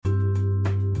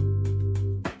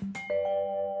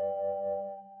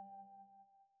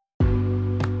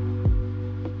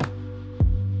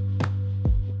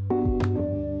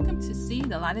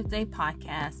the Light of Day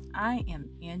podcast. I am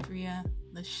Andrea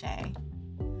Lachey.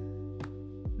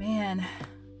 Man,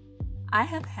 I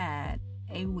have had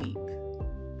a week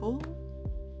full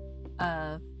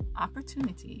of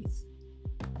opportunities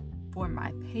for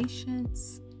my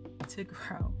patience to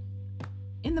grow.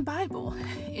 In the Bible,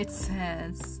 it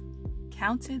says,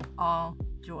 "Count it all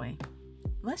joy."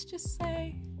 Let's just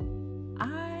say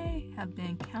I have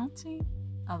been counting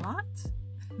a lot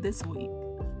this week.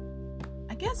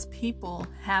 I guess people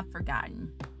have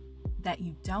forgotten that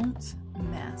you don't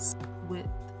mess with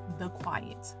the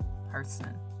quiet person.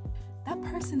 That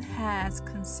person has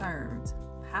conserved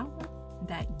power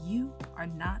that you are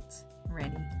not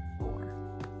ready for.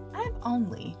 I have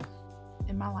only,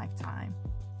 in my lifetime,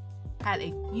 had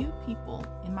a few people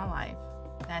in my life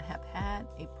that have had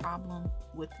a problem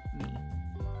with me.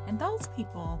 And those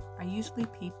people are usually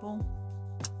people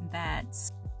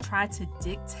that try to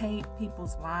dictate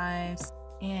people's lives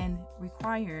and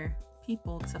require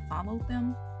people to follow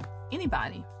them.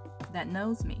 Anybody that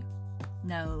knows me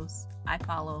knows I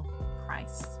follow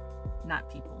Christ, not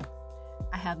people.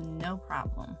 I have no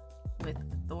problem with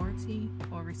authority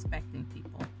or respecting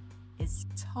people. It's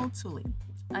totally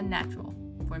unnatural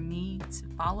for me to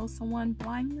follow someone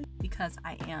blindly because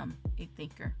I am a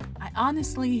thinker. I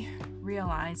honestly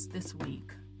realized this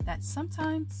week that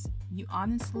sometimes you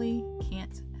honestly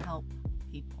can't help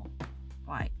people.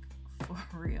 Like, for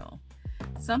real.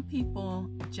 Some people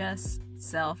just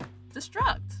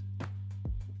self-destruct.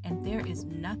 And there is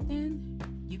nothing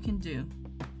you can do.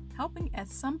 Helping at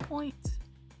some point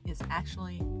is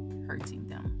actually hurting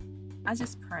them. I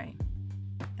just pray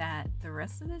that the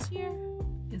rest of this year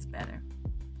is better.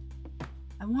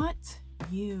 I want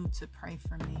you to pray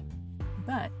for me,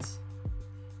 but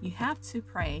you have to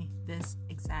pray this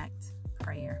exact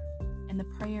prayer. And the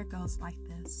prayer goes like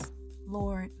this: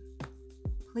 Lord,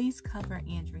 please cover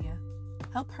Andrea.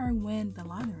 Help her win the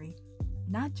lottery.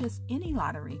 Not just any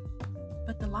lottery,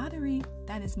 but the lottery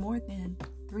that is more than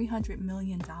 $300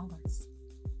 million.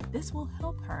 This will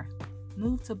help her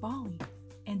move to Bali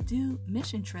and do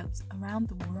mission trips around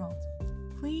the world.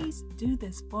 Please do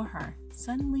this for her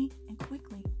suddenly and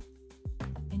quickly.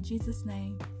 In Jesus'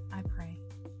 name, I pray.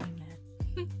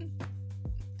 Amen.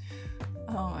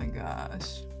 Oh my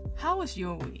gosh. How was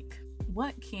your week?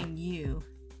 What can you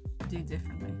do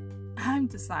differently? I'm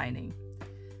deciding.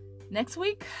 Next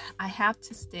week, I have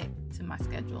to stick to my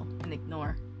schedule and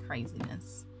ignore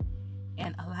craziness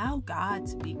and allow God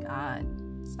to be God.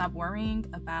 Stop worrying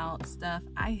about stuff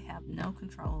I have no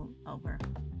control over.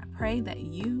 I pray that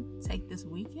you take this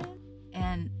weekend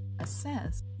and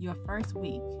assess your first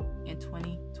week in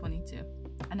 2022.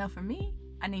 I know for me,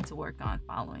 I need to work on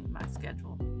following my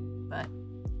schedule, but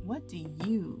what do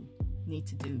you need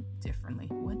to do differently?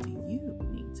 What do you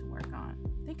need to work on?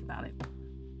 Think about it.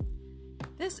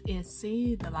 This is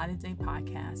See the Light of Day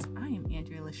podcast. I am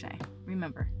Andrea Lachey.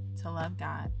 Remember to love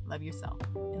God, love yourself,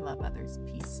 and love others.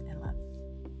 Peace and love.